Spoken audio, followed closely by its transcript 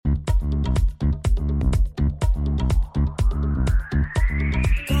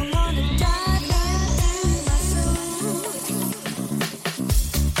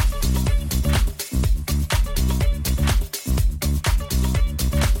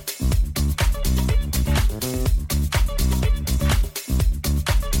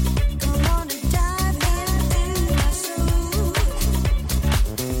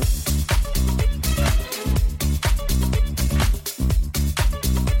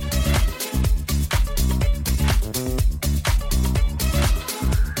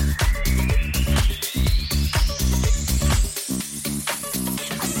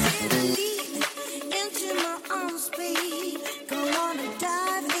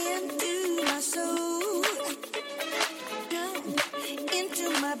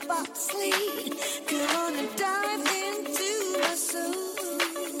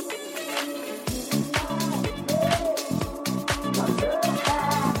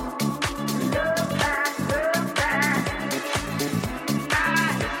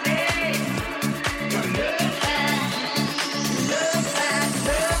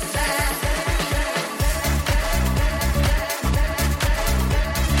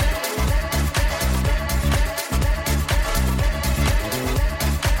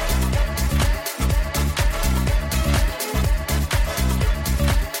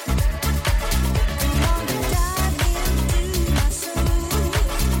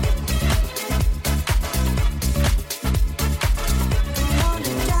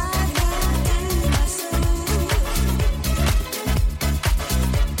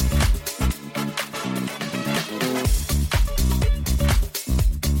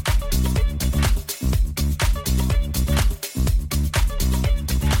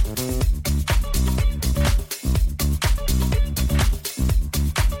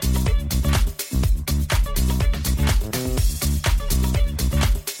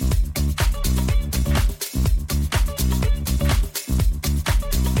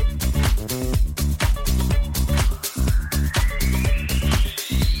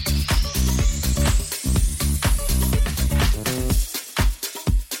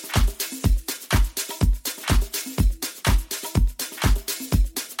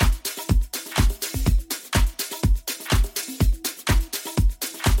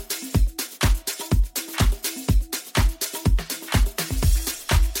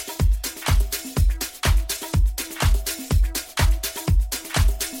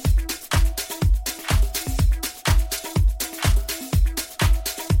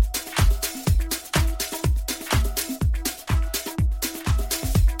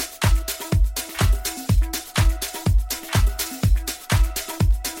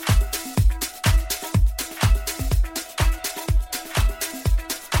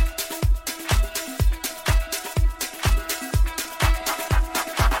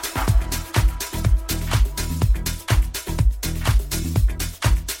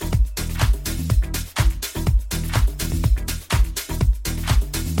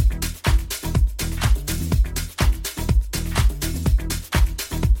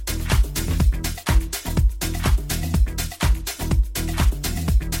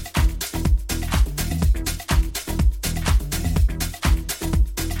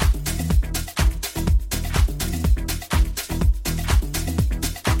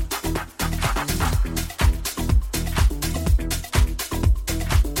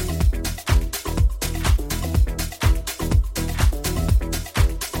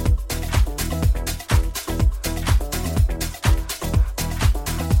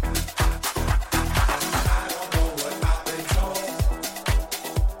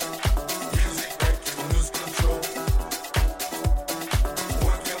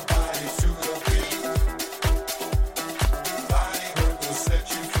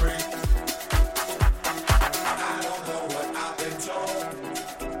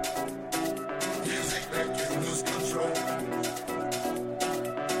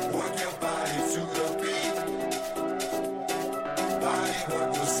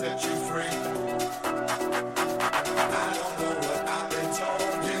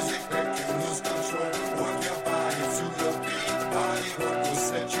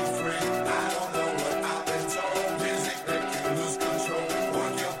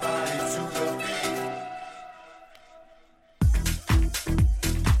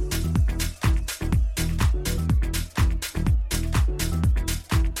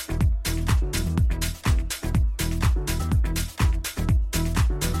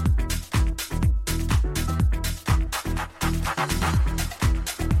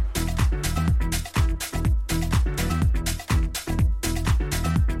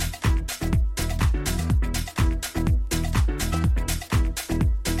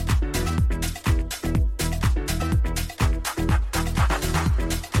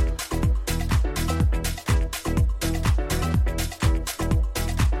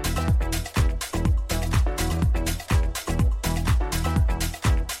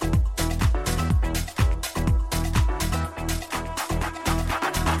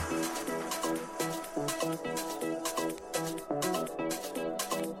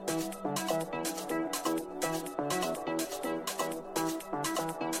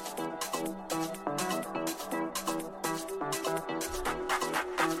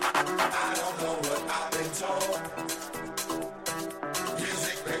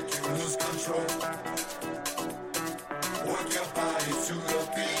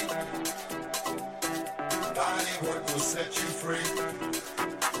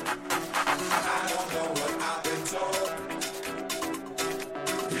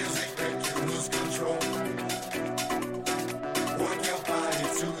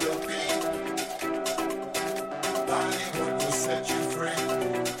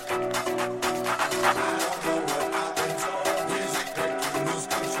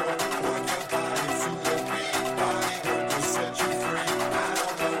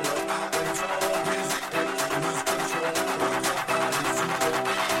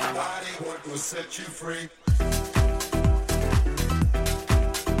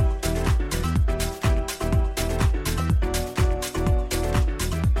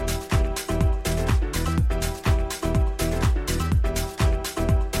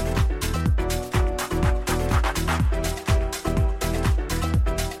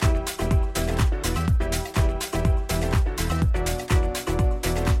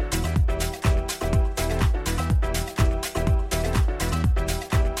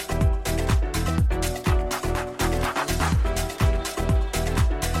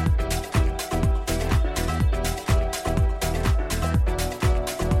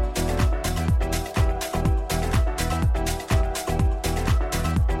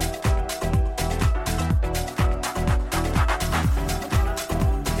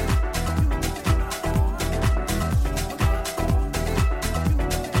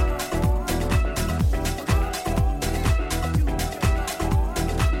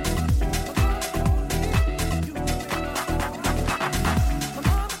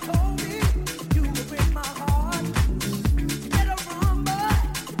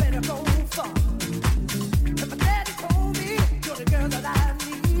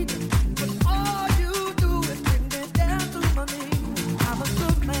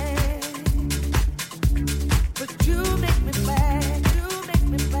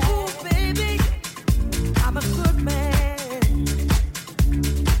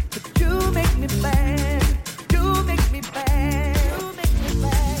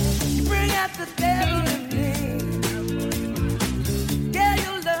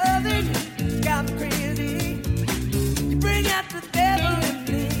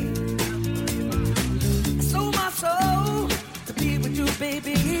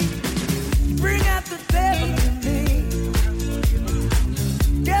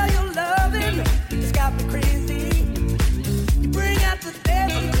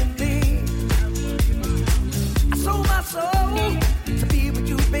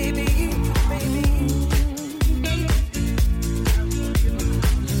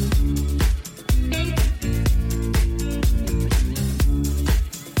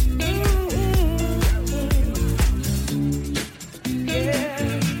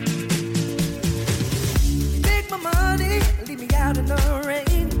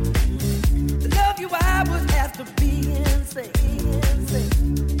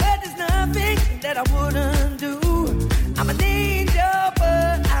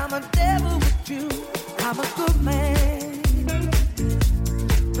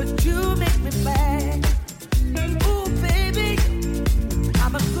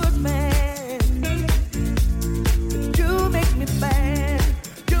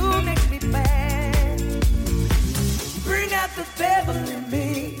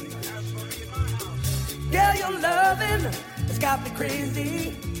loving has got me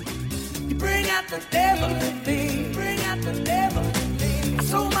crazy. You bring out the devil in me, bring out the devil in me. I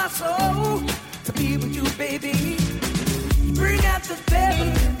sold my soul to be with you, baby. You bring out the devil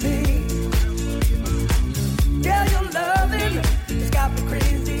in me. Girl, your loving has got me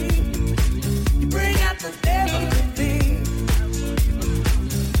crazy. You bring out the devil in me.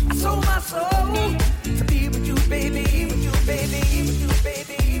 I sold my soul to be with you, baby, with you, baby, with you,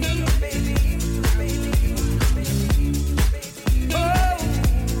 baby, with you, baby, with you, baby, with you, baby, with you, baby. Oh.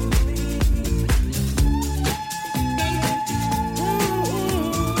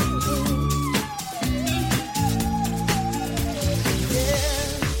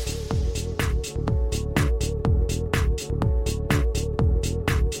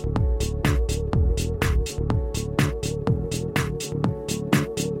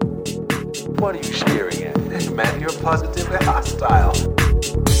 What are you staring at? Man, you're positively hostile.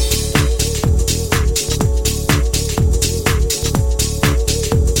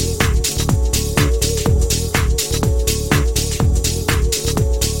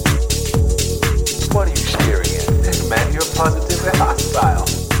 What are you staring at? Man, you're positively hostile.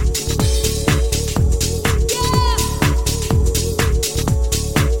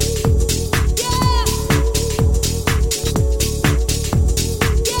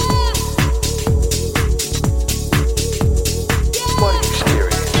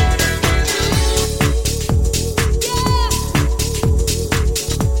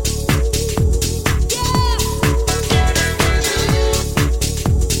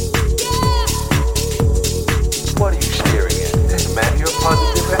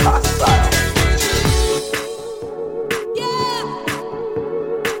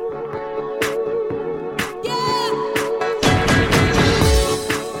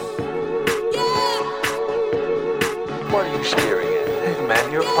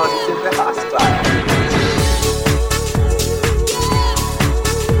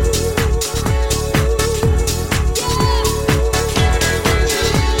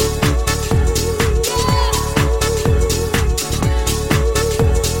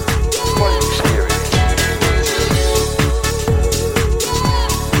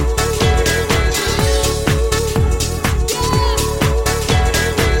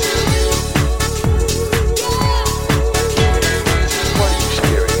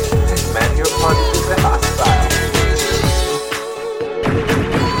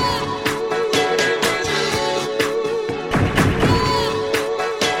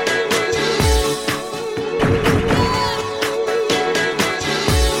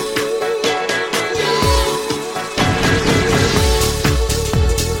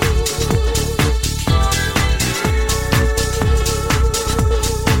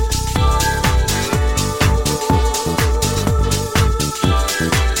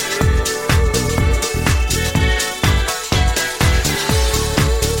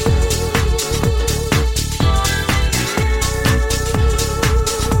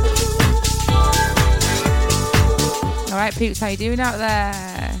 Peeps, how you doing out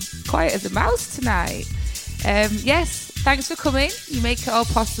there? Quiet as a mouse tonight. Yes, thanks for coming. You make it all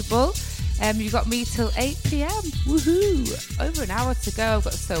possible. You've got me till 8 p.m. Woohoo! Over an hour to go. I've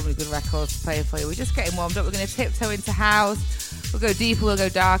got so many good records to play for you. We're just getting warmed up. We're going to tiptoe into house. We'll go deeper, we'll go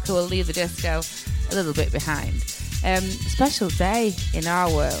darker, we'll leave the disco a little bit behind. Special day in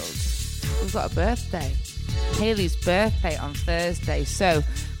our world. We've got a birthday. Hayley's birthday on Thursday, so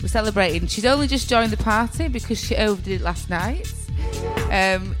we're celebrating. She's only just joined the party because she overdid it last night.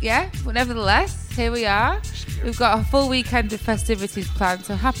 But nevertheless, here we are. We've got a full weekend of festivities planned,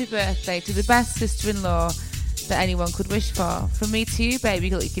 so happy birthday to the best sister-in-law that anyone could wish for. From me to you, baby.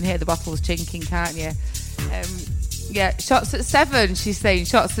 You can hear the bottles chinking, can't you? Shots at 7, she's saying.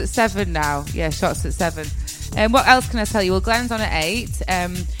 Shots at 7 now. Yeah, shots at 7. What else can I tell you? Well, Glenn's on at 8.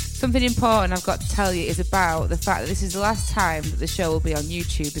 Something important I've got to tell you is about the fact that this is the last time that the show will be on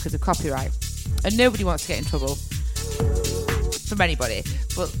YouTube because of copyright. And nobody wants to get in trouble from anybody,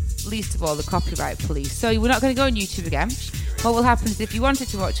 but least of all the copyright police. So we're not going to go on YouTube again. What will happen is if you wanted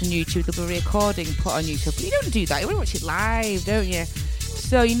to watch on YouTube, there'll be a recording put on YouTube. But you don't do that. You want to watch it live, don't you?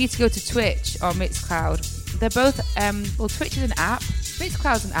 So you need to go to Twitch or Mixcloud. They're both, Twitch is an app.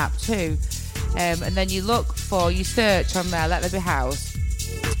 Mixcloud's an app too. And then you search on there, Let There Be House.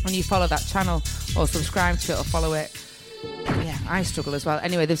 And you follow that channel or subscribe to it or follow it. Yeah, I struggle as well.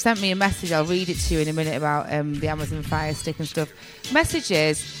 Anyway, they've sent me a message. I'll read it to you in a minute about the Amazon Fire Stick and stuff. Message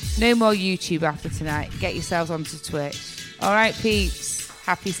is, no more YouTube after tonight. Get yourselves onto Twitch. All right, peeps.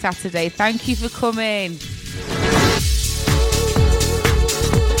 Happy Saturday. Thank you for coming.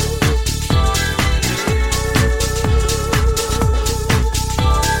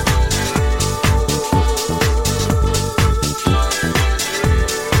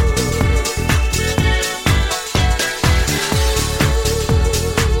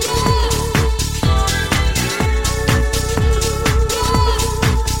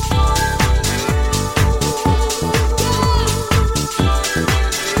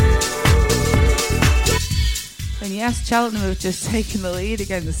 Cheltenham have just taken the lead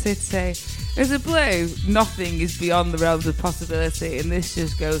against City. As a Blue, nothing is beyond the realms of possibility, and this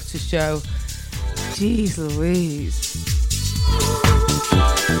just goes to show, jeez Louise.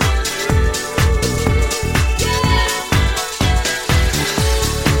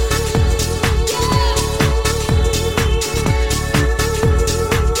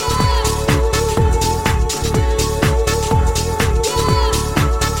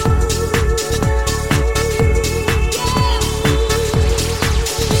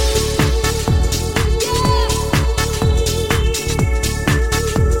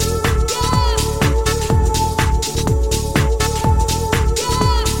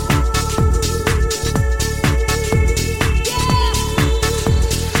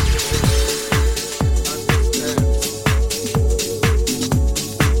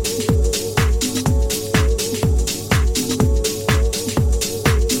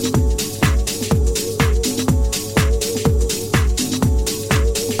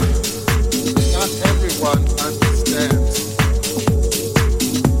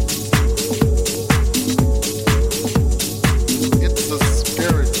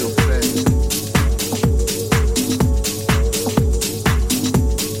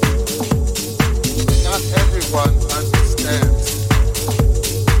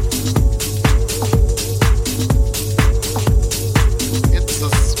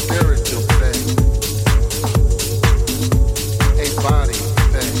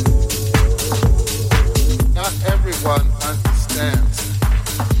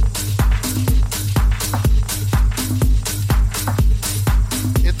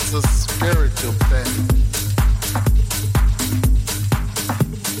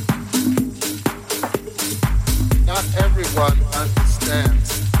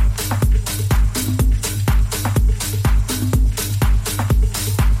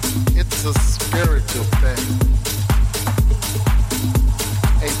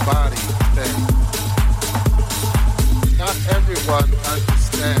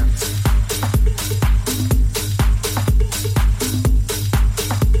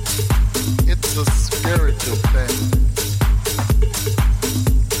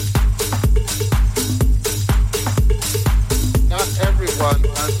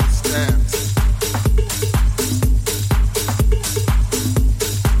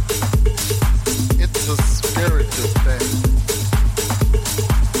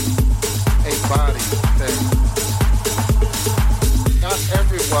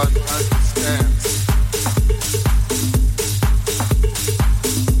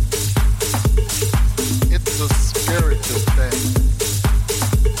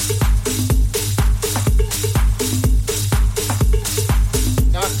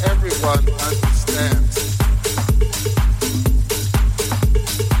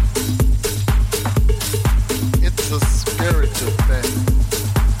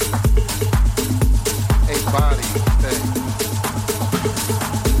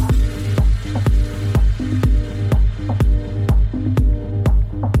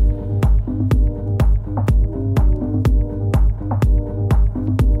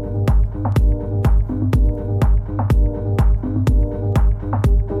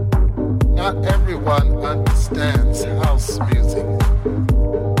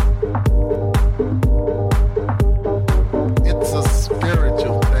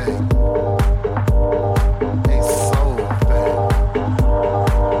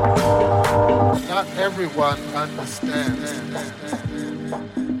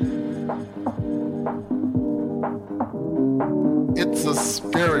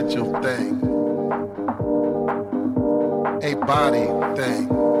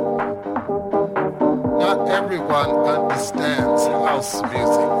 Not everyone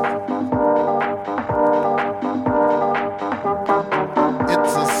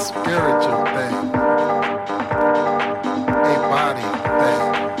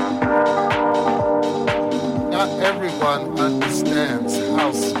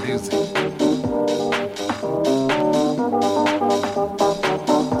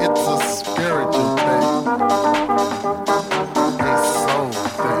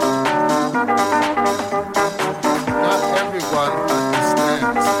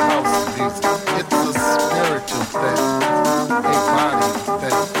understands how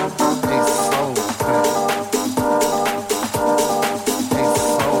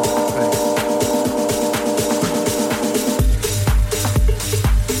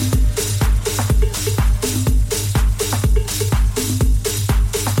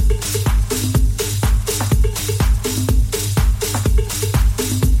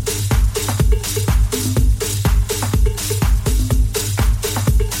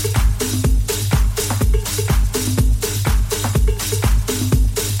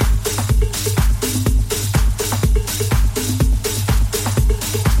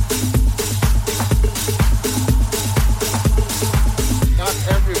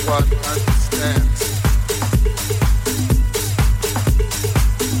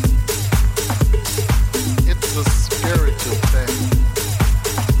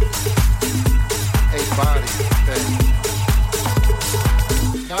everybody's thing.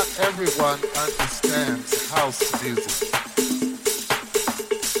 Not everyone understands house music.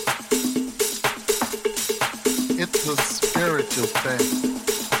 It's a spiritual thing,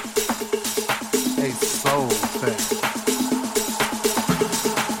 a soul thing.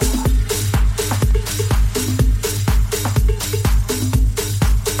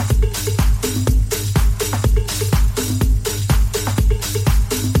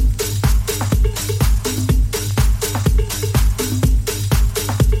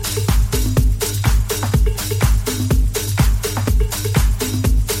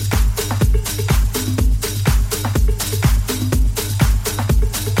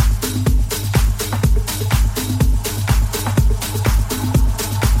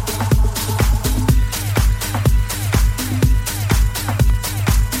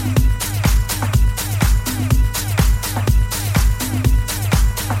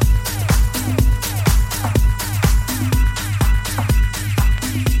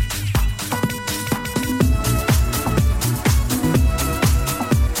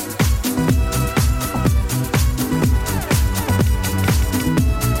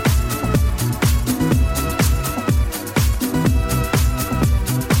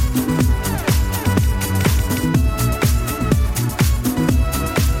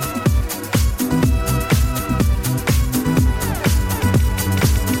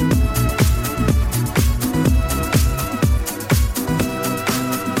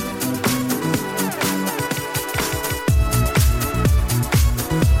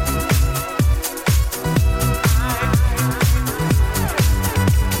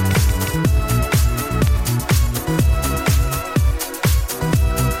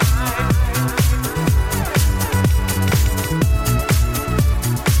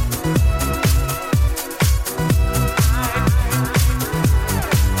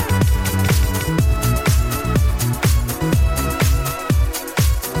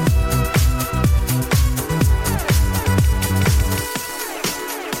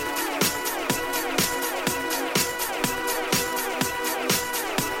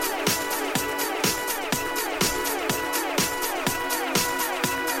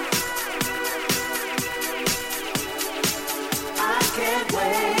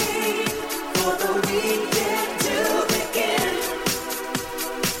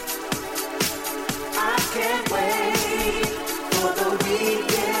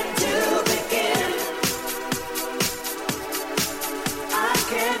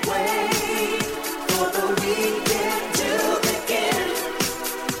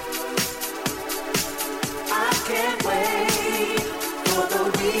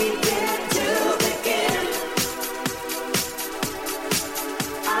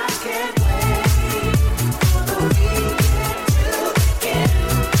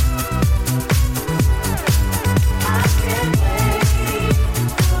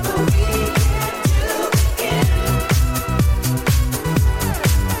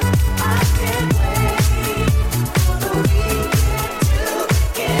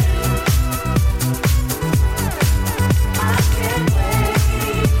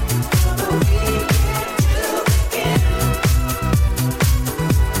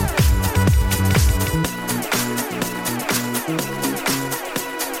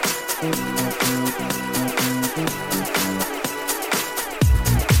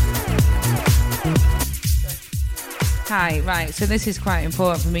 Hi, right, so this is quite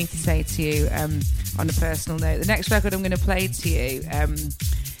important for me to say to you on a personal note. The next record I'm going to play to you,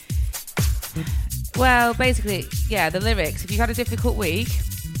 well, basically, yeah, the lyrics. If you've had a difficult week,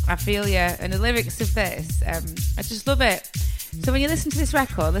 I feel you. And the lyrics of this, I just love it. So when you listen to this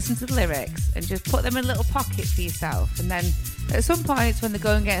record, listen to the lyrics and just put them in a little pocket for yourself. And then at some point when the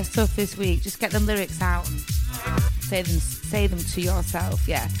going gets tough this week, just get them lyrics out and say them to yourself,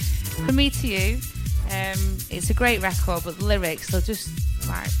 yeah. From me to you, it's a great record, but the lyrics, they'll just,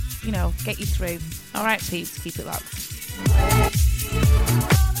 like, you know, get you through. All right, peeps, keep it locked.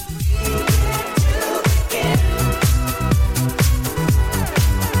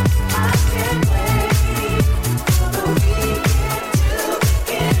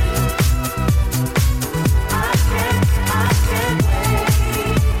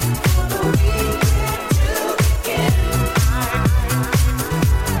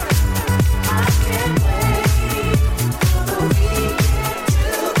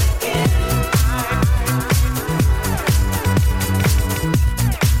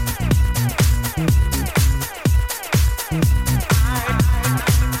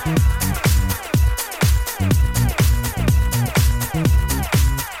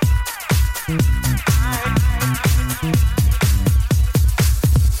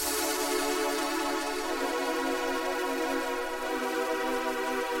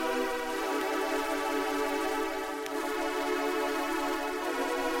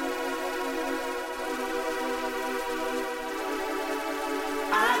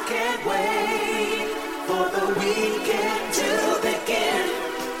 can't wait for the weekend to begin.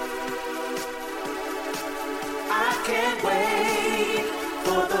 I can't wait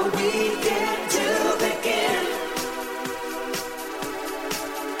for the weekend to begin.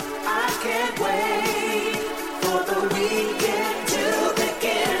 I can't wait for the weekend to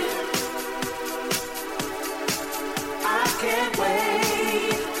begin. I can't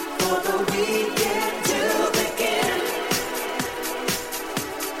wait for the weekend to begin.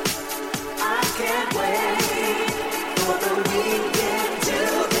 I can't wait for the weekend to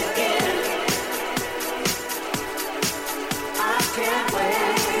begin. I can't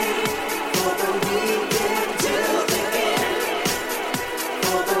wait for the weekend to begin.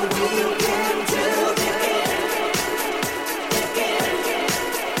 For the weekend to begin. Begin.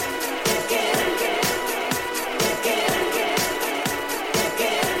 Begin. Begin. Begin.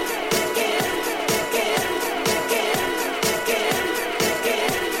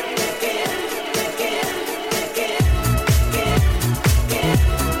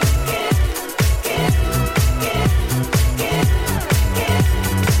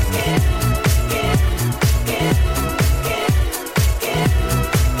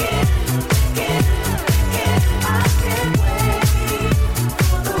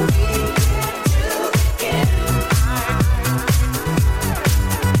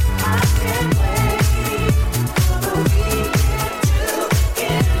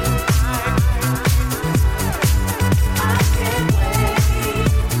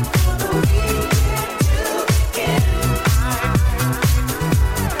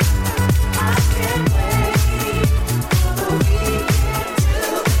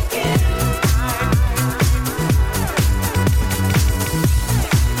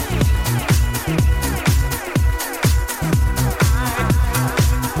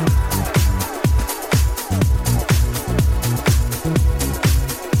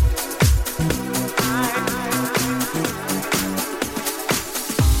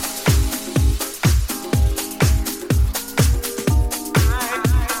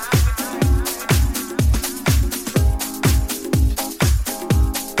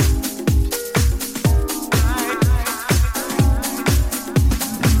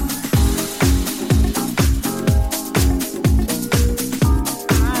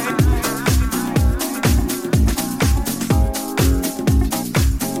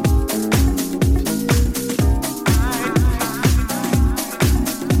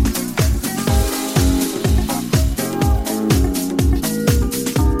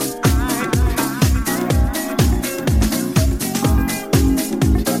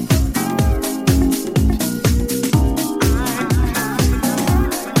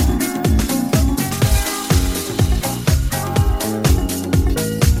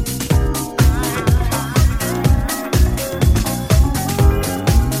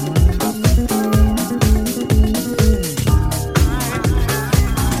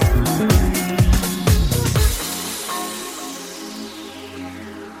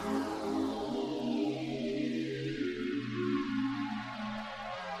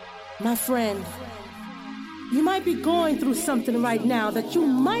 My friend, you might be going through something right now that you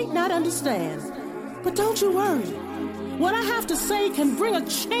might not understand. But don't you worry. What I have to say can bring a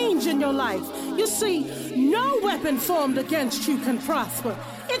change in your life. You see, no weapon formed against you can prosper.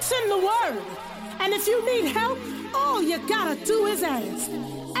 It's in the Word. And if you need help, all you gotta do is ask.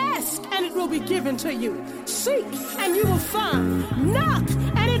 Ask, and it will be given to you. Seek, and you will find. Knock,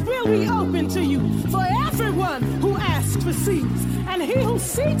 and it will be open to you. For everyone who asks receives, and he who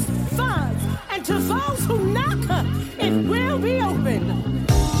seeks finds. And to those who knock, it will be open.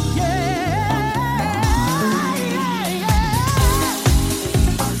 Yeah.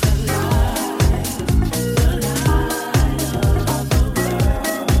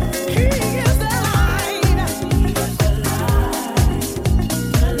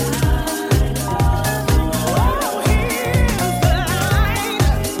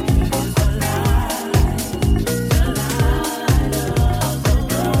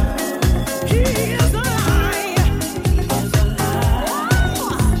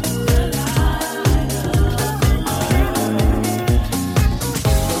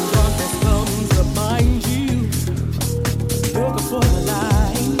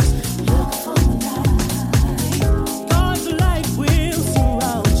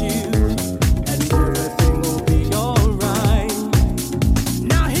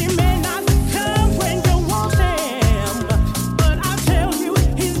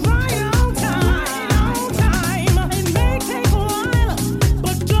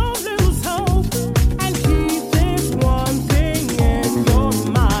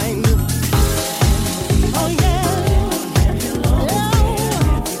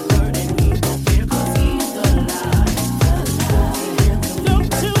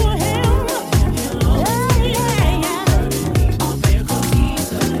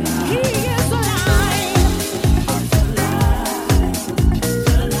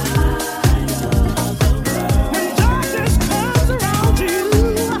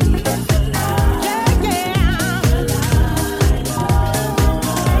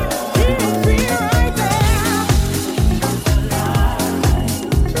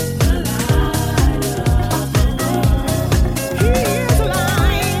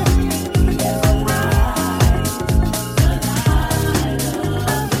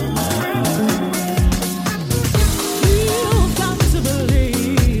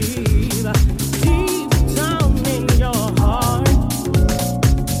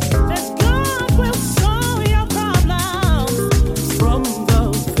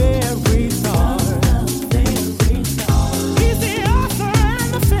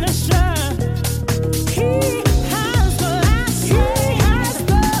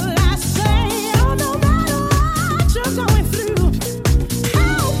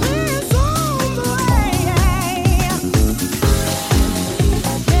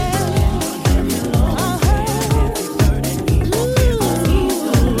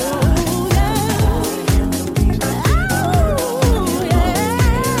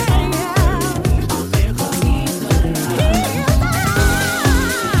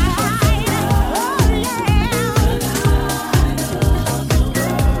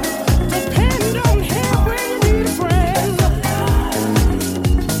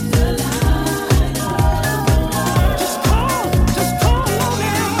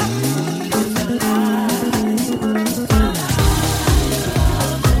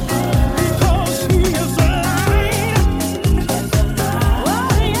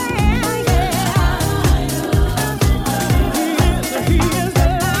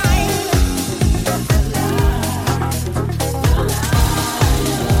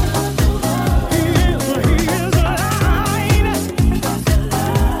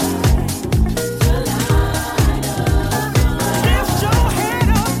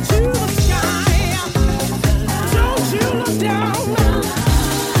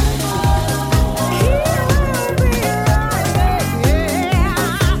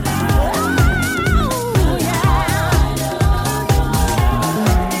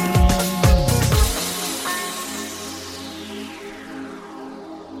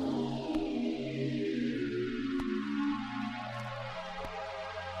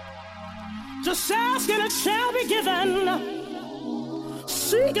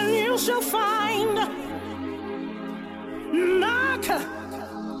 shall find. Knock,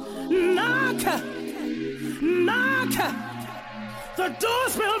 knock, knock. The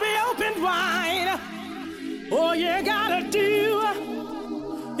doors will be opened wide. All you gotta do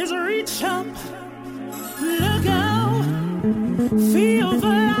is reach up, look out, feel the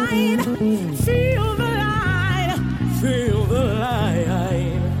light, feel the light, feel the light.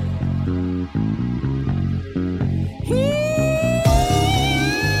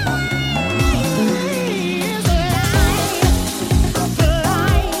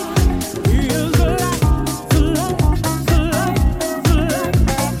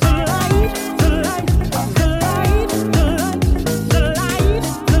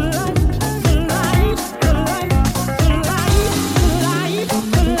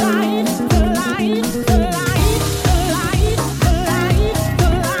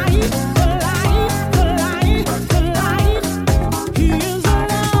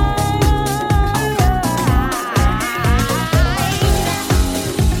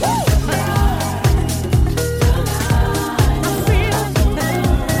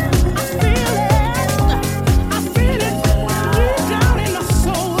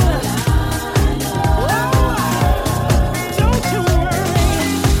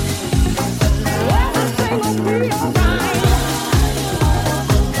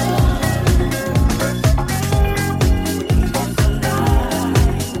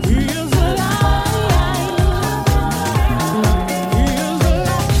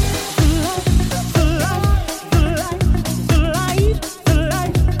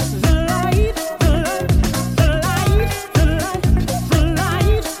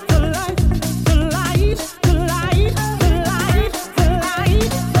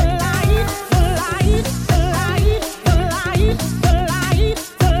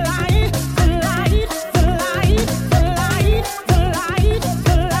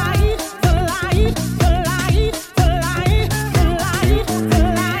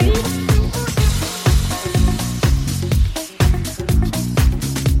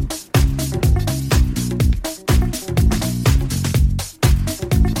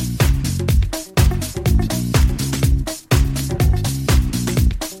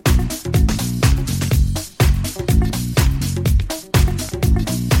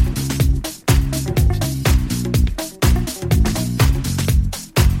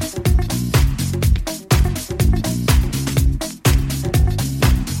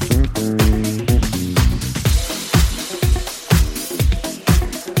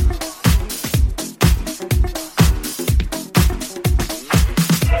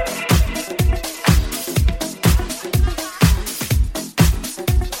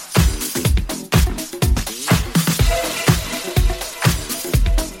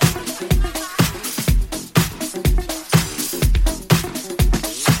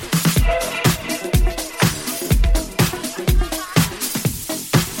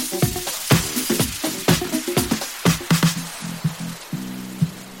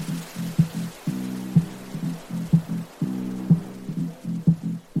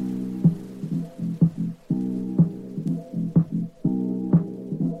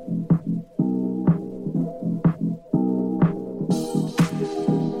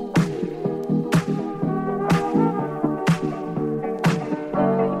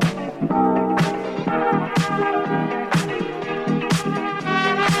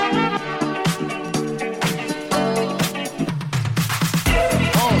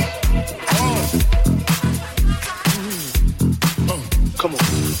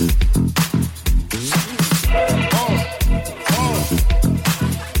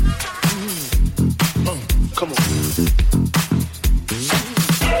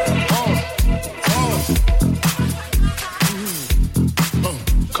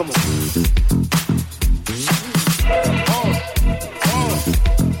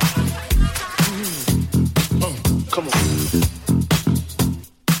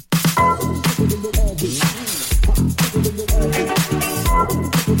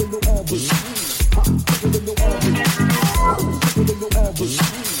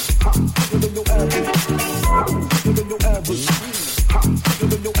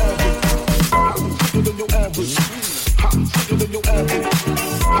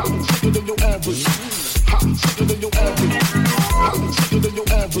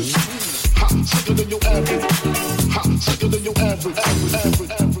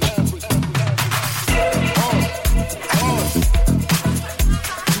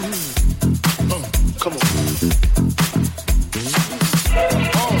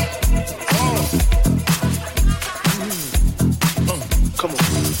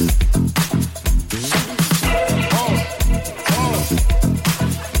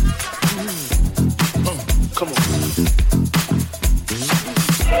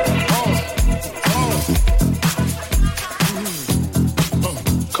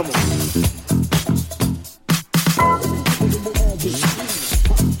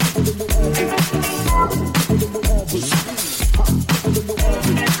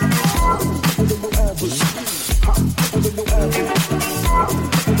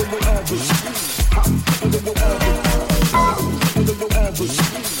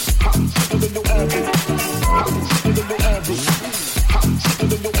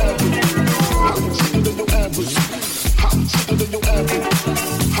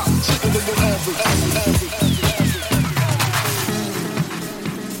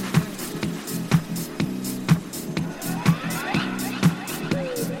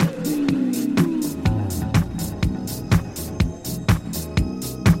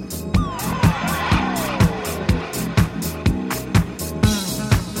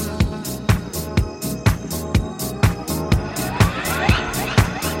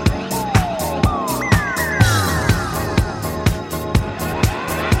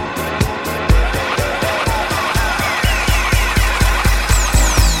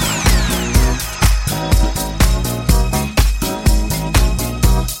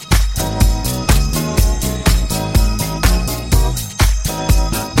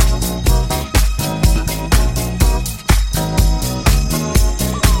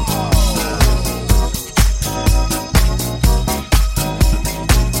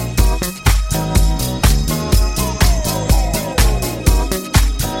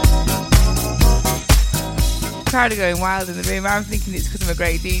 crowd are going wild in the room. I'm thinking it's because I'm a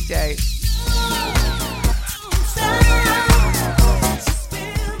great DJ.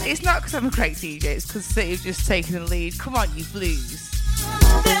 It's not because I'm a great DJ, it's because City've just taken the lead. Come on, you blues.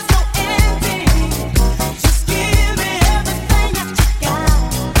 There's no ending. Just give me everything that you got.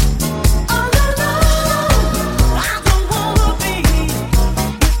 All alone, I don't wanna be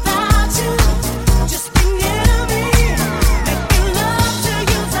without you. Just be near me, making love to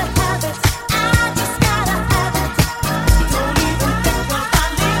you's a habit. I just gotta have it. Don't even think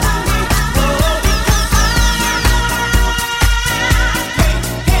about leaving me, no, because I can't get enough.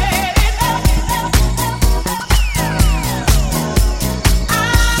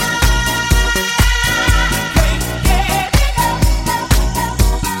 I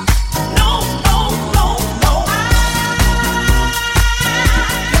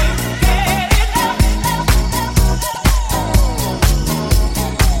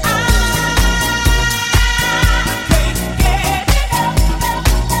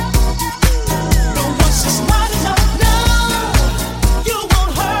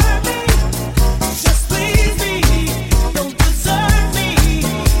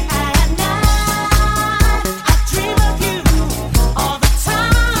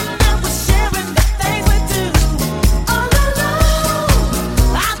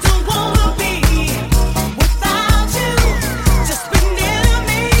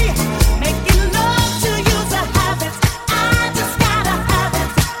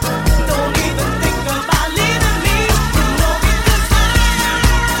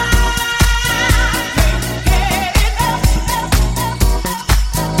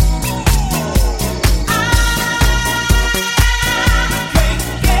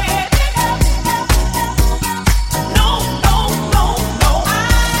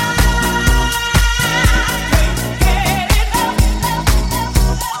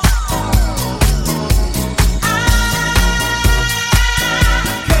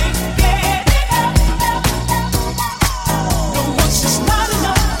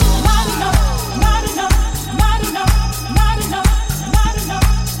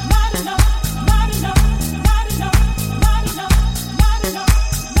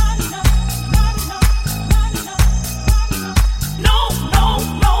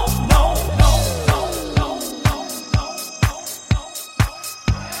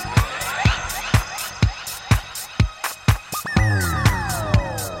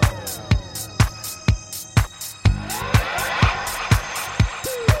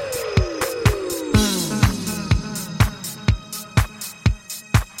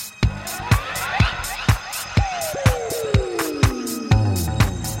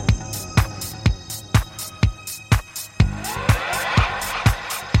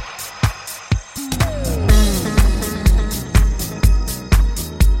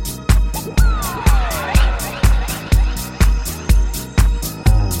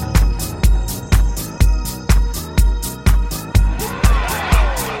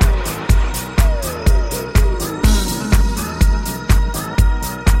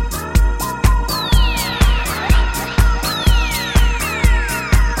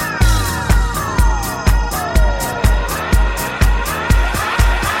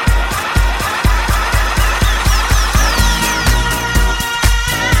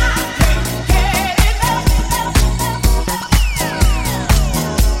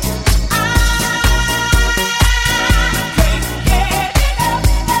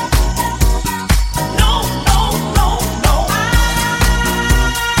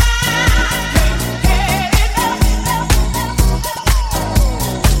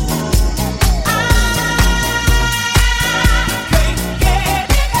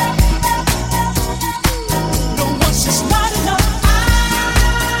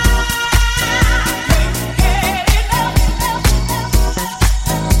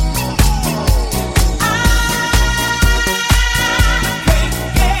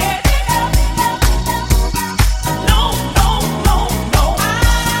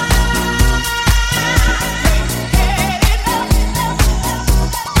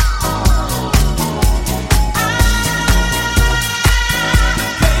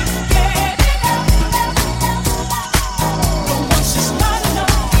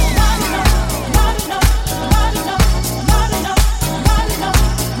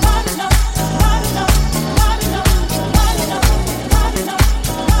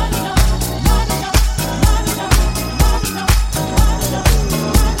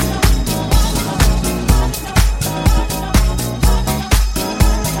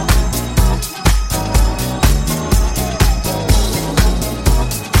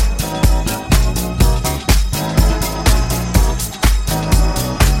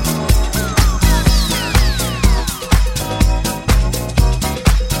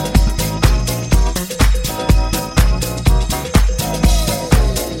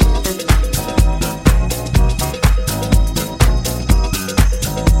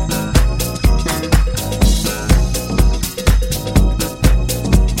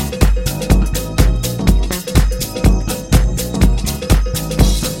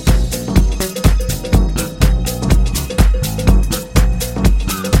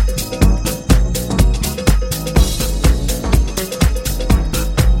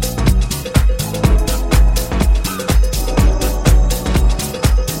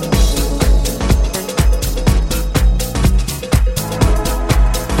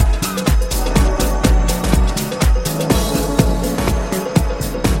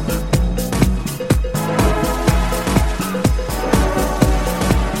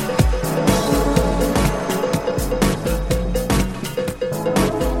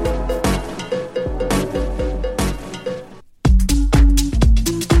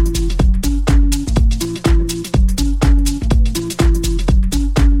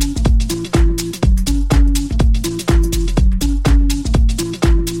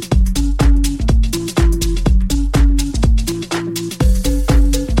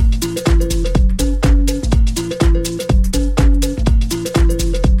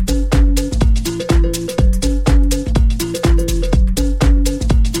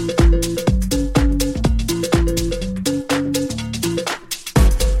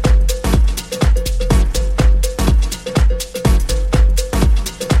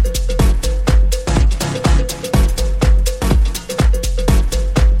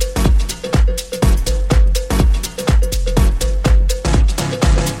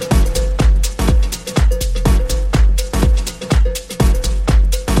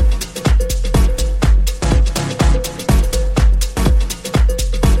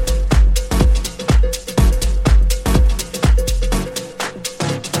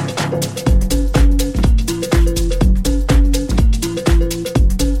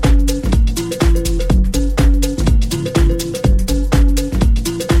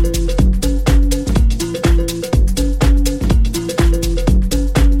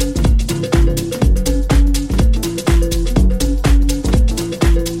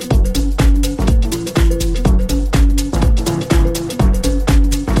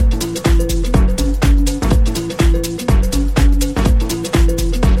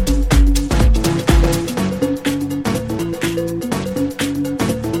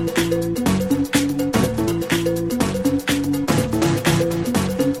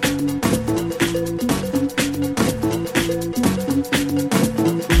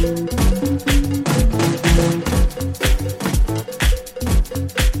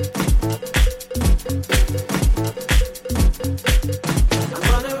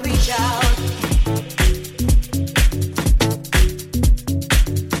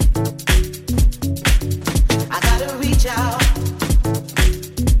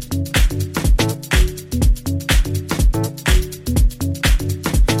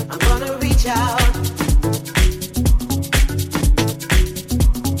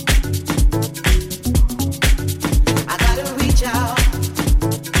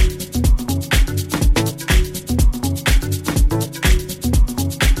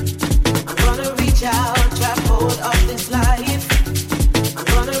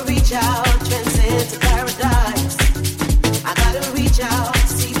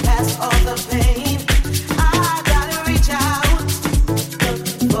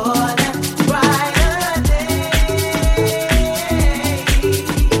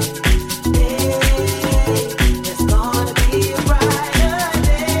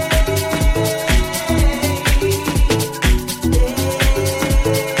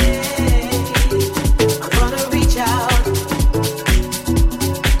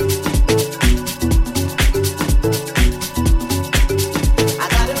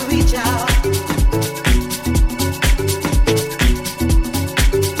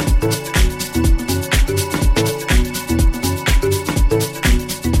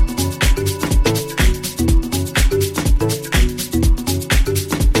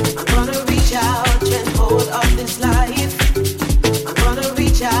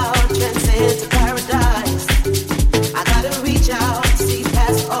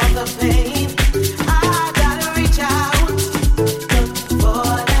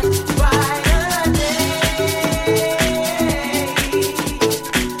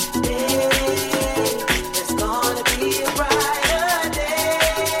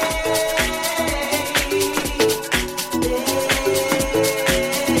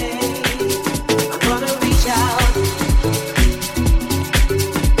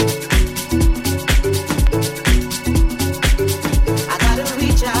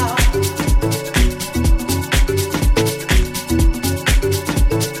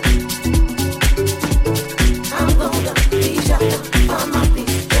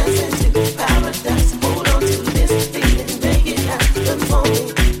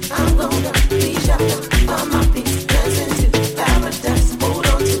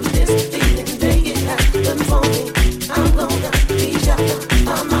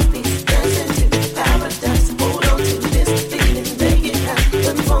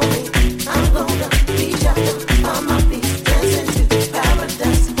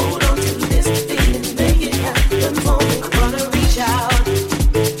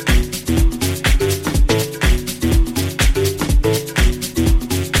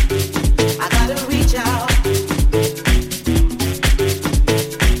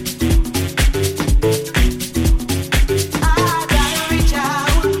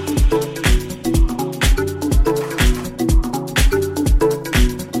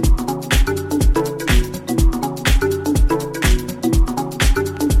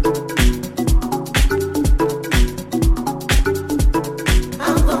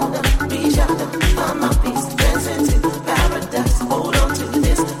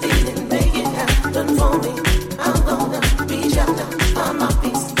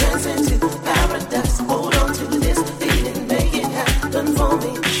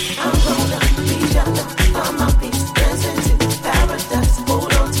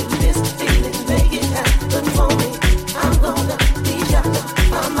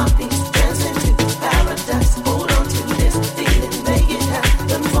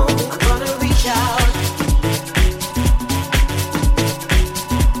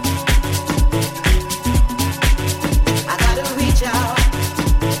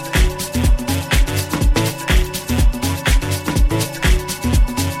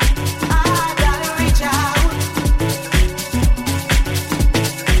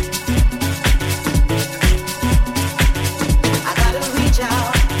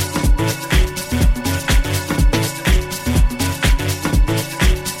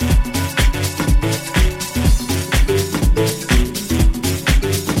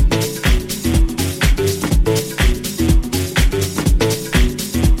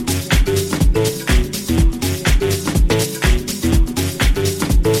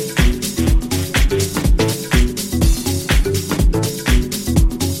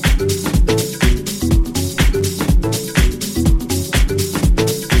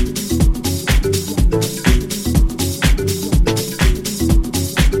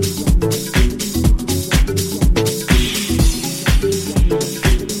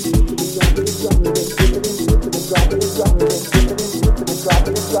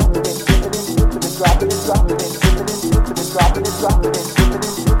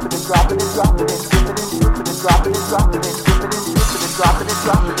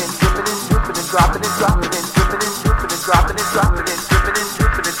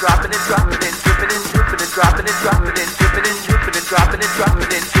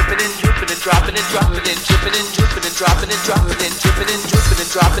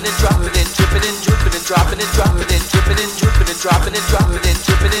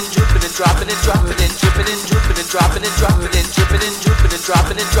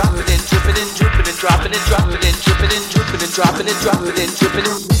Dropping it, dropping it, dripping, dropping it, dropping it,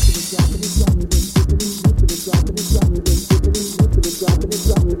 dripping.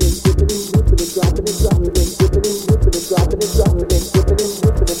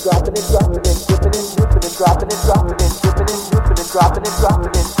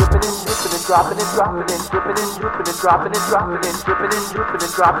 dropping in, dripping in, dripping and dropping in, dropping in, dripping in, dripping and dropping in,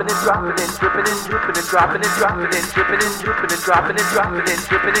 dropping in, dripping in, dripping and dropping in, dropping in, dripping in, dripping and dropping in, dropping in,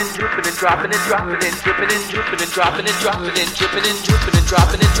 dripping in, dripping and dropping in, dropping in, dripping in, dripping and dropping in, dropping in, dripping in, dripping and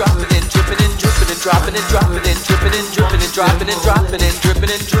dropping in, dropping in, dripping in, dripping and dropping in, dropping in, dripping in, dripping and dropping in, dropping in, dripping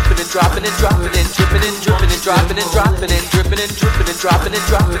in, dripping and dropping in, dropping in, dripping in, dripping and dropping in, dropping in, dripping in, dripping and dropping in,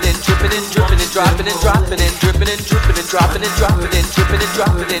 dropping in, dripping in, dripping and dropping in, dropping in, dripping in, dripping and dropping in, dropping in,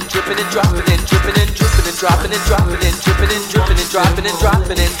 dripping in, dripping and dropping in, dropping in, dripping and dropping in, dripping and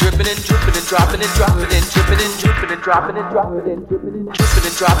dropping in, dripping in, dripping and dropping in, dropping in, dripping in, dripping and dropping in, dropping in, dripping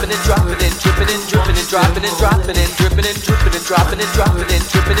in, dripping and dropping in, dropping in, dripping in, dripping and dropping in, dropping in, dripping in, dripping and dropping in, dropping in, dripping in, dripping and dropping in, dropping in,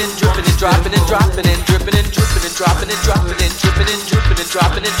 dripping in, dripping and dropping in, dropping in, dripping in, dripping and dropping in, dropping in, dripping in, dripping and dropping in, dropping in, dripping in, dripping and dropping in,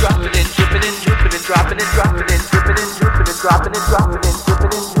 dropping in, dripping in, dripping and dropping in, dropping in, dripping in, dripping and dropping in, dropping in,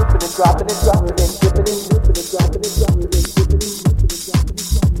 dripping in, dripping and dropping in, dropping in, dripping in, dripping and dropping in, dropping in.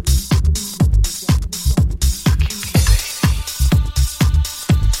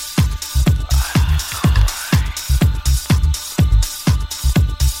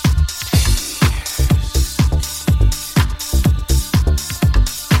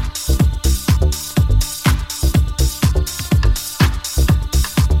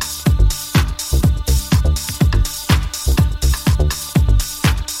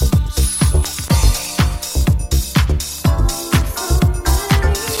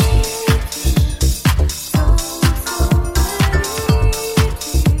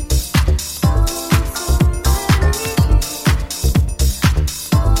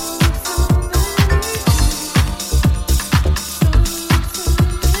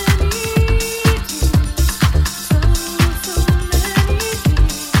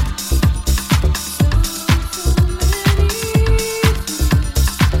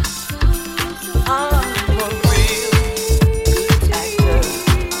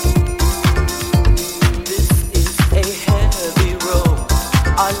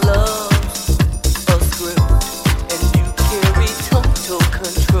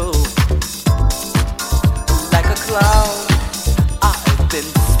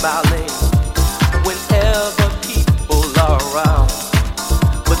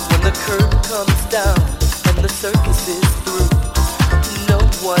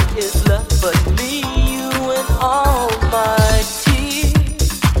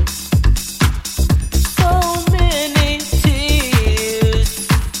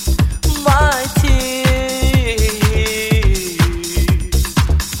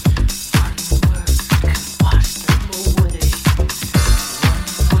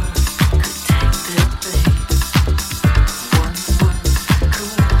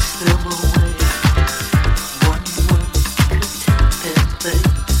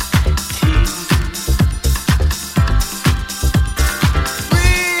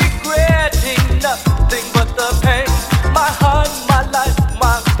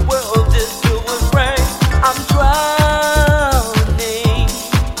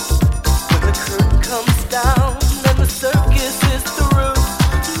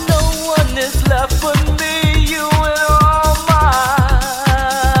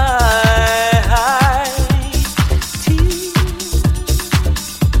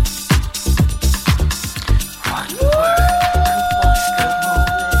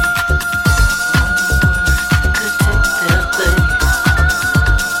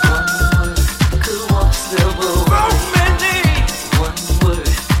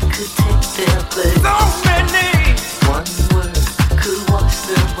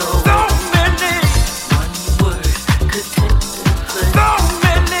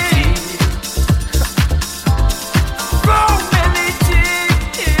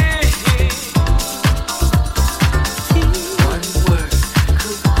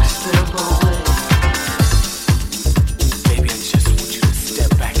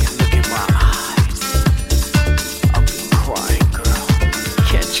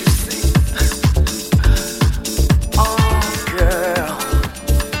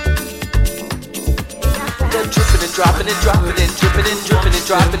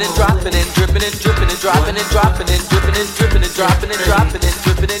 dropping and dropping and dripping and dripping and dropping and dropping and dripping and dripping and dropping and dropping and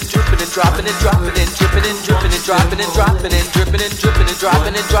dripping and dripping and dropping and dropping and dripping and dripping and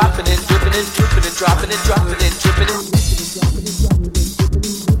dropping and dropping and dripping and dripping and dropping and dropping and dripping and dripping and dropping and dropping and dripping and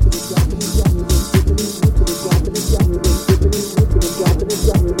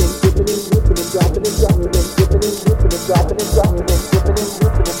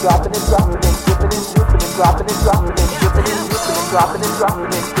dropping and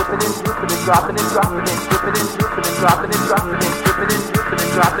dropping and dripping and dripping and dropping and dropping and dripping and dripping and dropping and dropping and dripping and dripping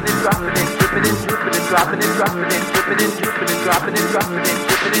and dropping and dropping and dripping and dripping and dropping and dropping and dripping and dripping and dropping and dropping and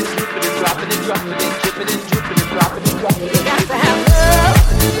dripping and dripping and dropping and dropping and dripping and dripping and dropping and dropping. You got to have love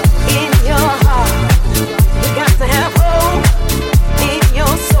in your heart. You got to have hope in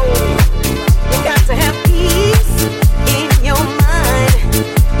your soul. You got to have peace in your mind.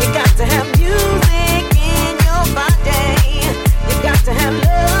 You got to have music in your body. You got to have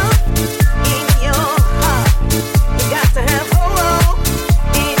love in your heart. You got to have hope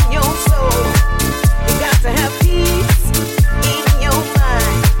in your soul. You got to have peace in your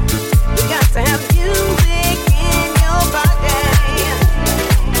mind. You got to have music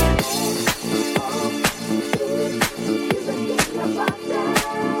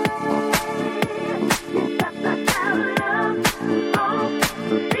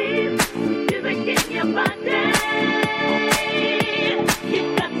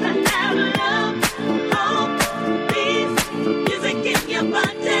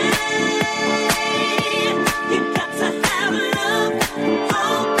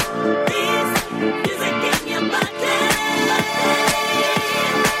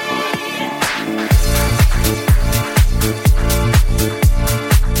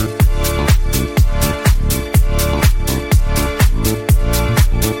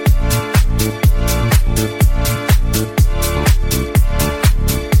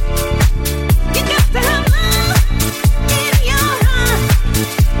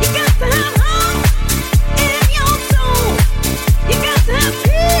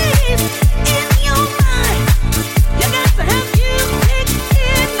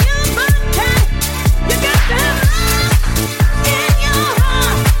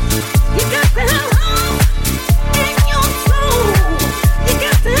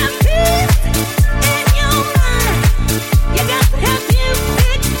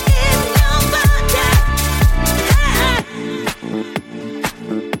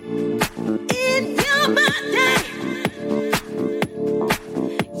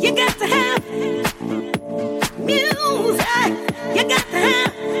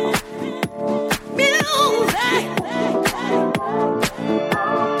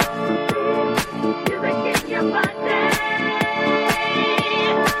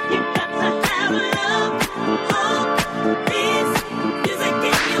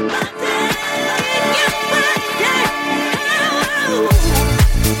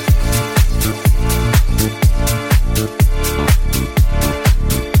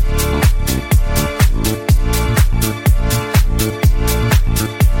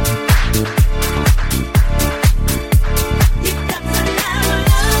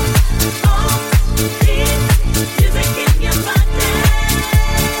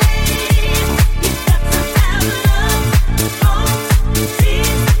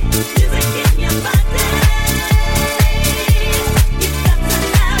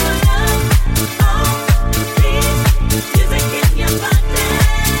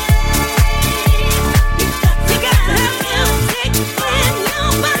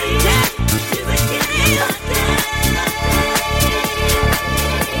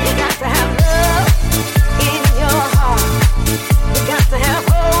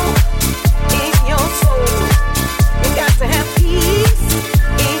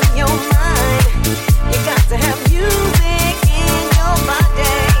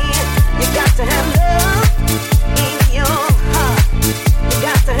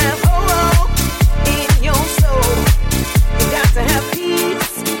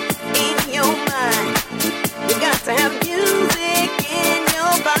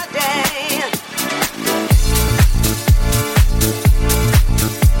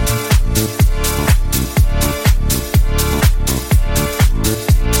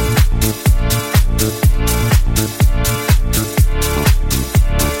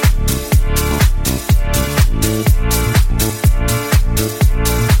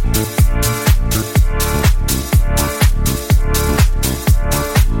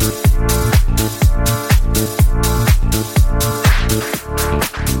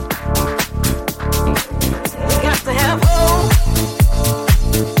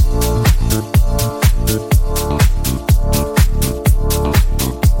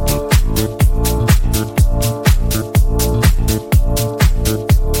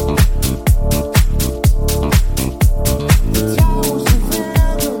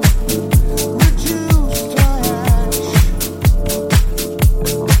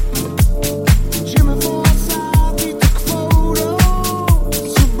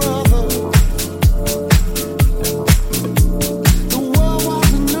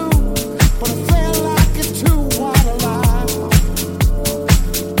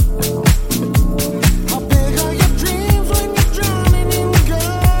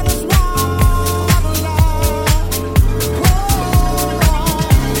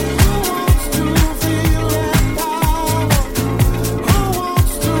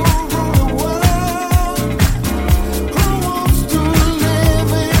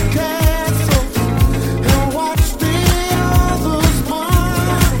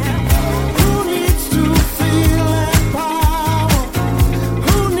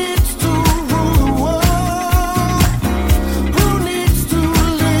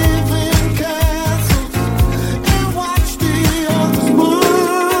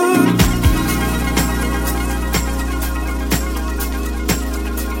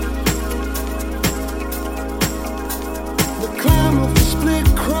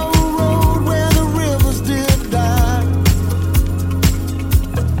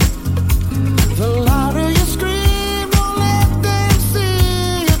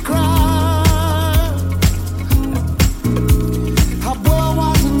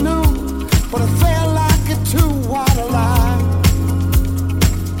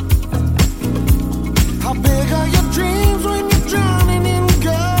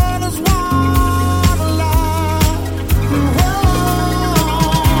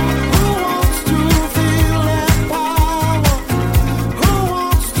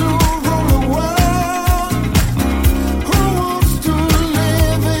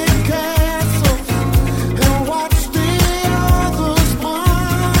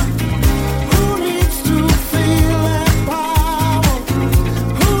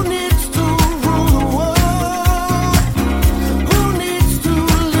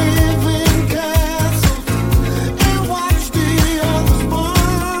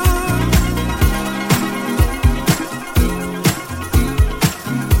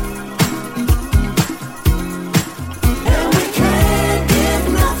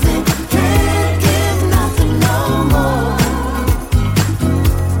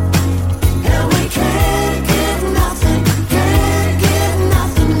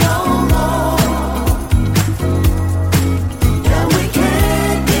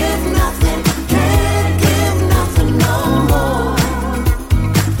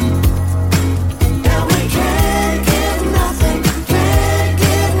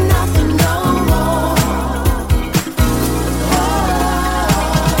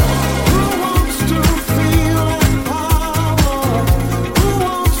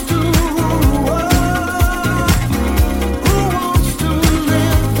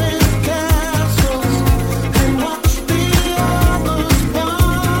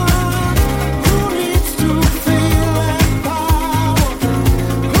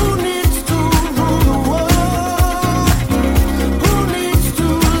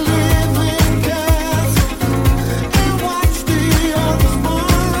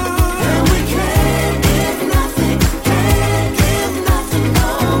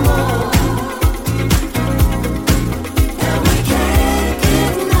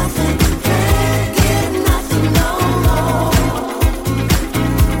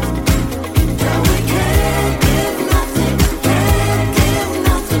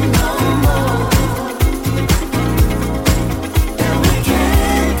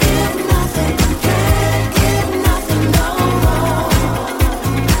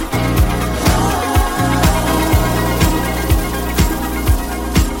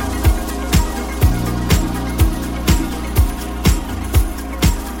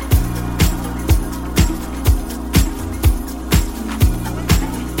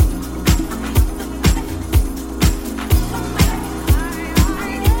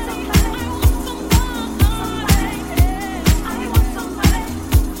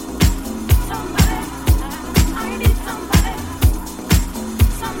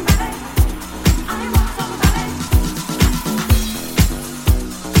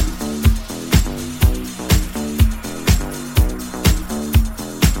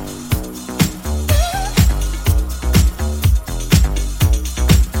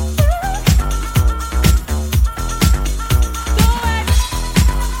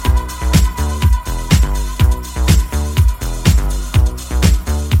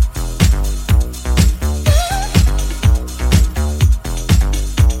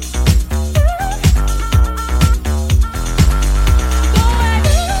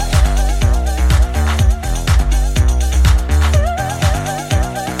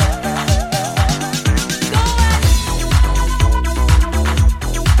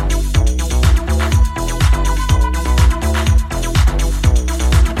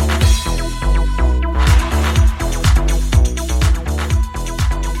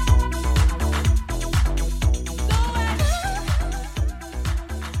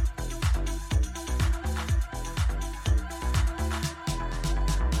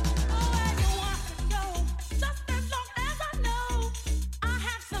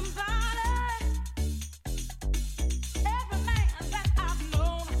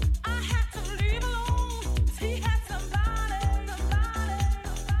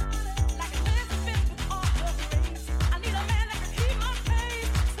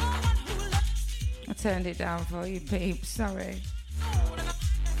turned it down for you, peeps. Sorry.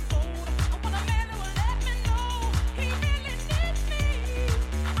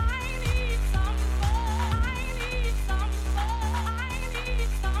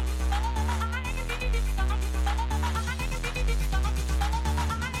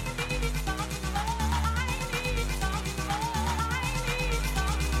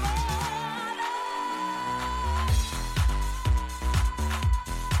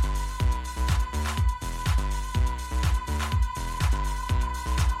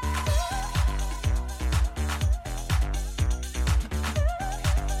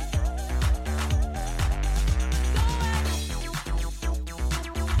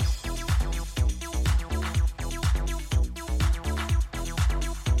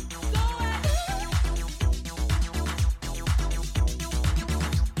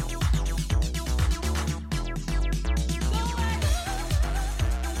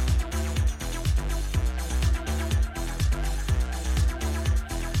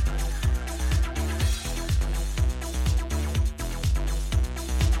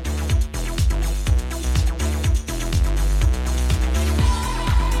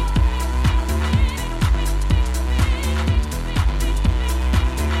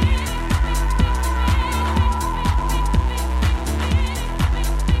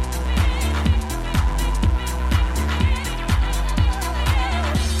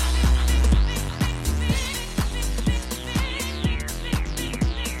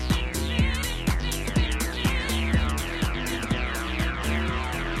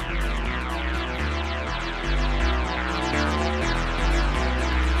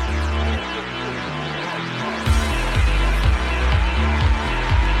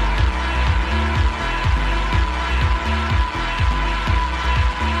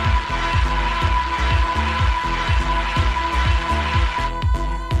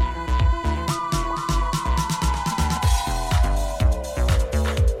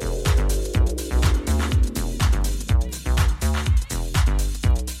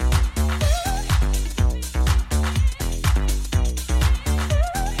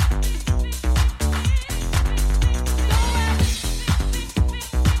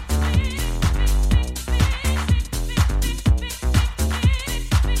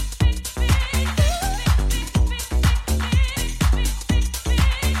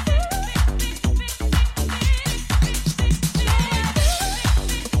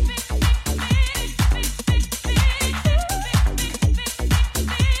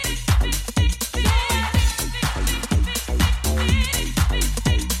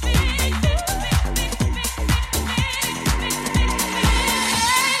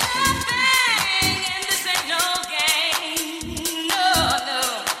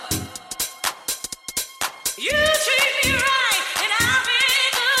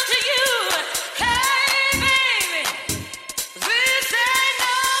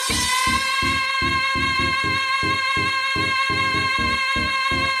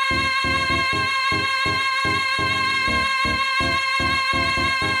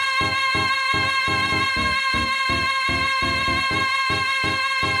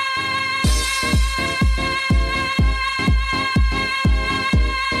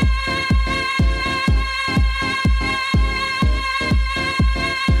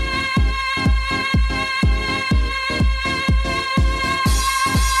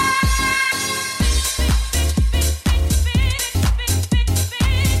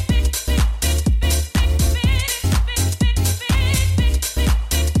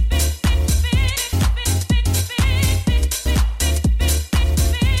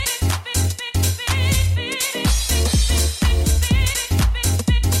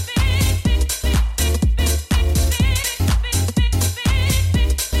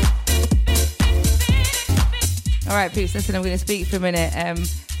 All right, peeps, listen, I'm going to speak for a minute.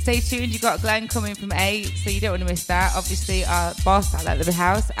 Stay tuned. You've got Glenn coming from 8, so you don't want to miss that. Obviously, our boss at Let the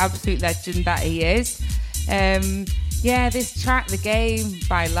House, absolute legend that he is. Yeah, this track, The Game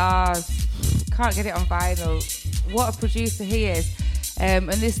by Lars, can't get it on vinyl. What a producer he is. And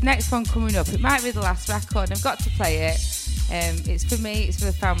this next one coming up, it might be the last record. I've got to play it. It's for me, it's for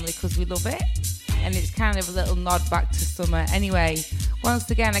the family, because we love it. And it's kind of a little nod back to summer. Anyway, once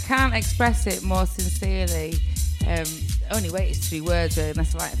again, I can't express it more sincerely. Only way is 3 words, really,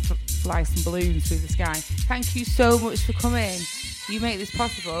 unless I like fly some balloons through the sky. Thank you so much for coming. You make this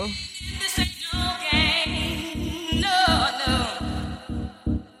possible. This ain't no game, no.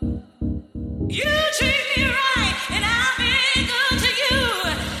 You treat me right, and I'll be good to you.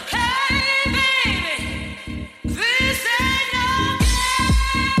 Hey, baby, this ain't no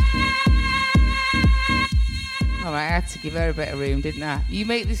game. All right, I had to give her a bit of room, didn't I? You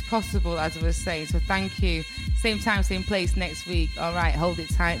make this possible, as I was saying, so thank you. Same time, same place next week. All right, hold it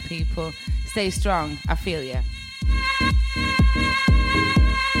tight, people. Stay strong. I feel you.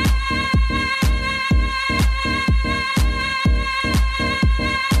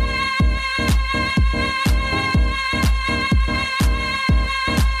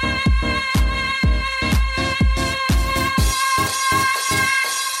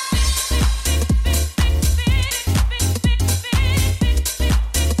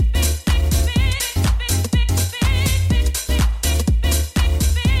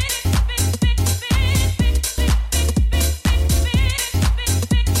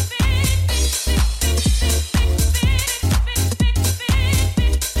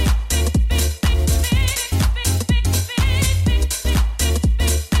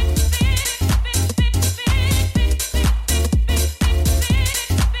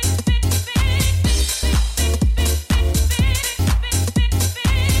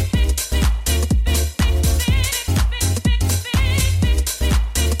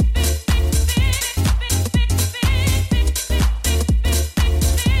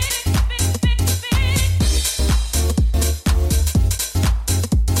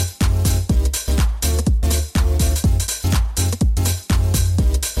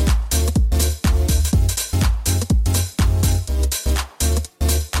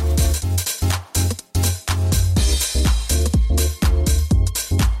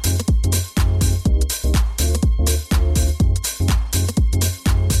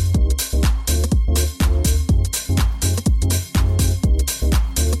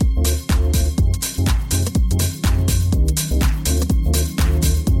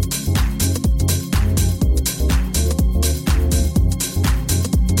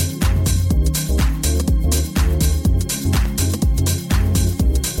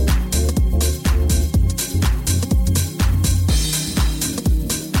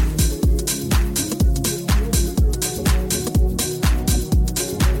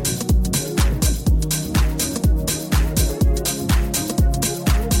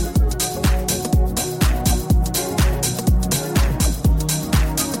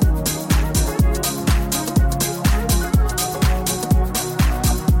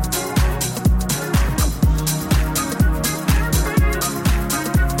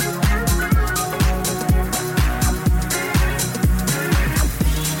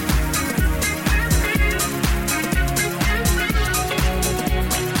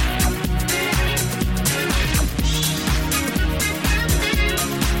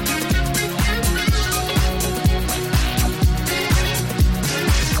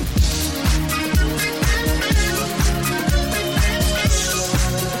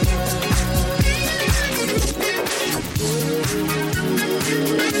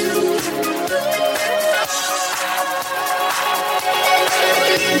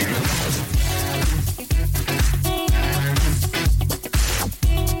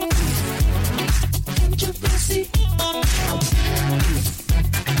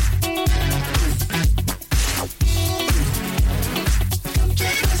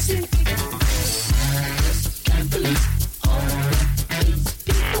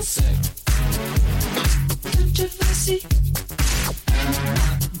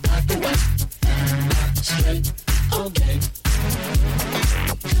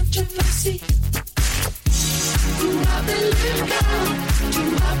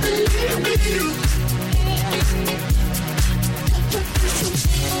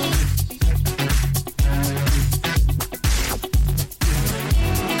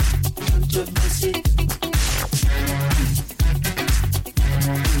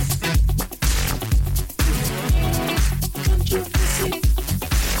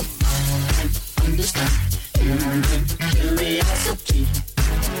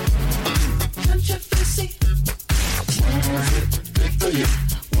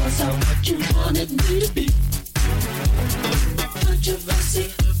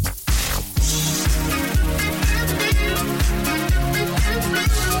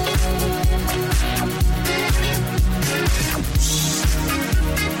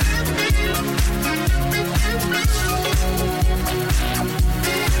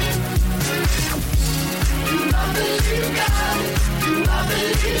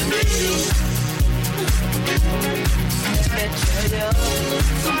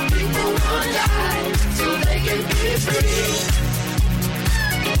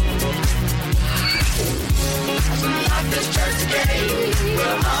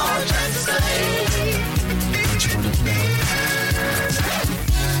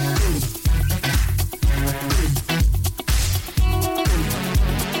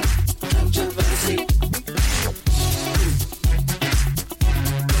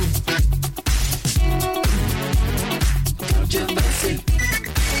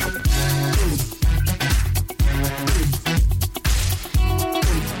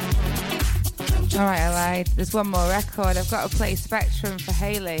 side. There's one more record. I've got to play Spectrum for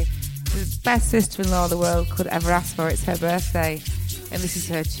Hayley. The best sister-in-law the world could ever ask for. It's her birthday, and this is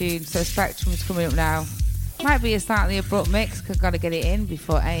her tune. So Spectrum's coming up now. Might be a slightly abrupt mix because I've got to get it in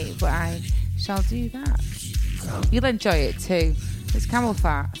before 8, but I shall do that. You'll enjoy it too. It's Camel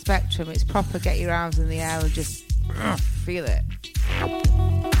Fat, Spectrum. It's proper. Get your arms in the air and just feel it.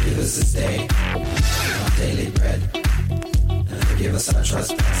 Give us this day our daily bread, and forgive us our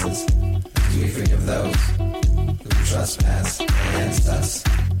trespasses, as we forgive those who trespass against us.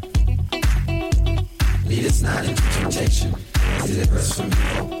 Lead us not into temptation, but deliver us from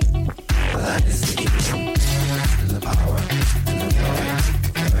evil. For thine is the kingdom, and the power, and the glory,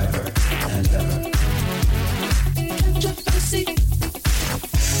 forever and ever. Controversy.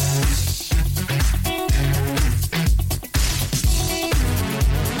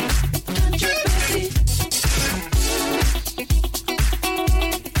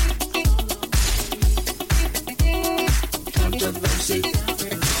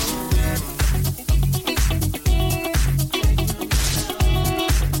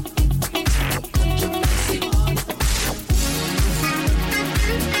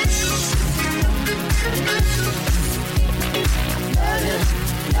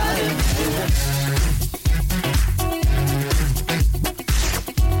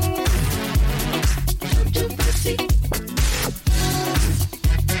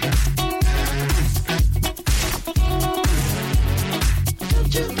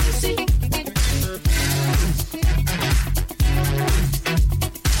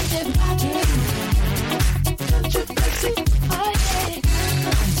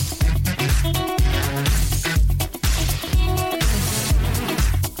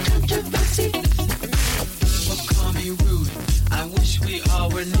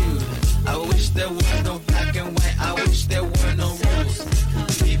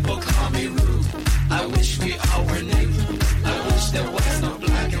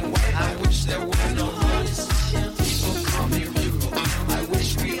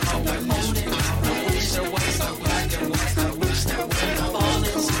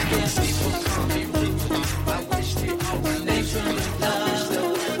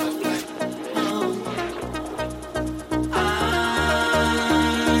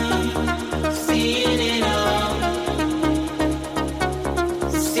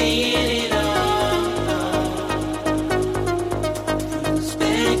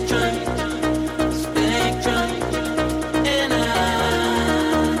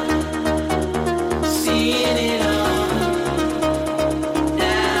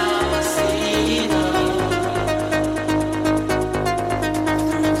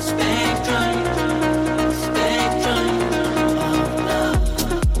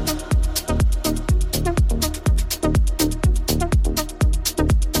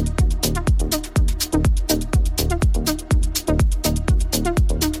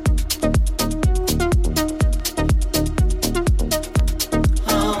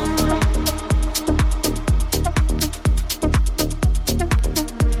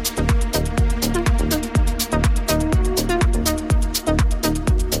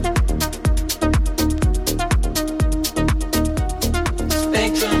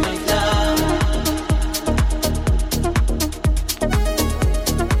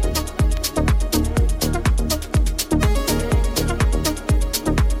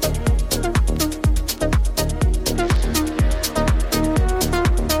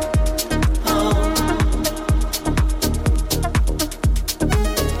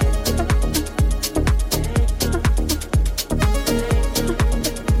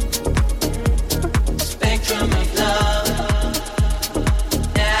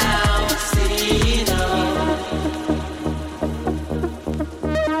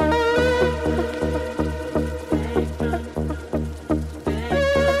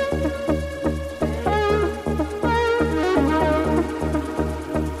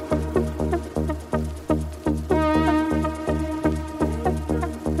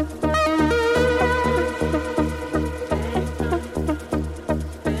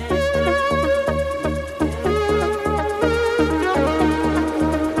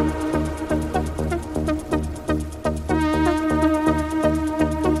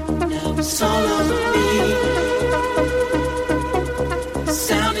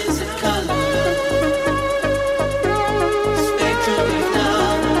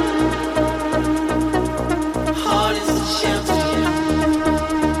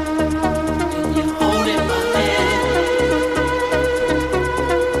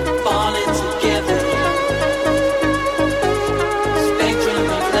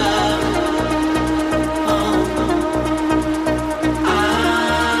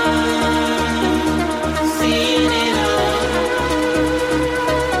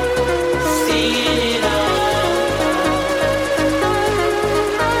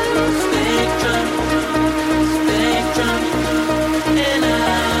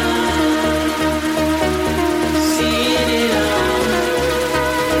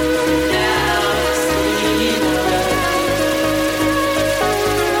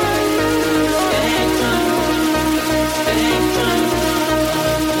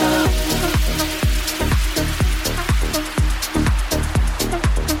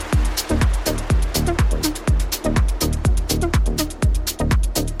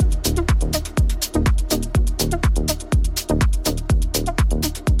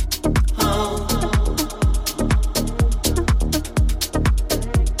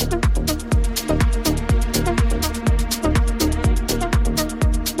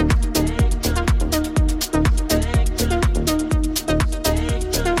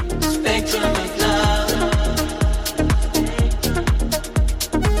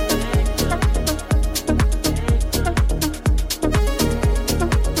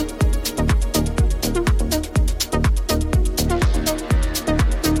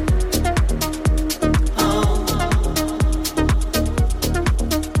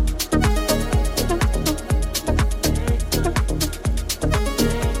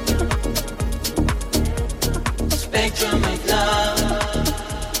 Spectrum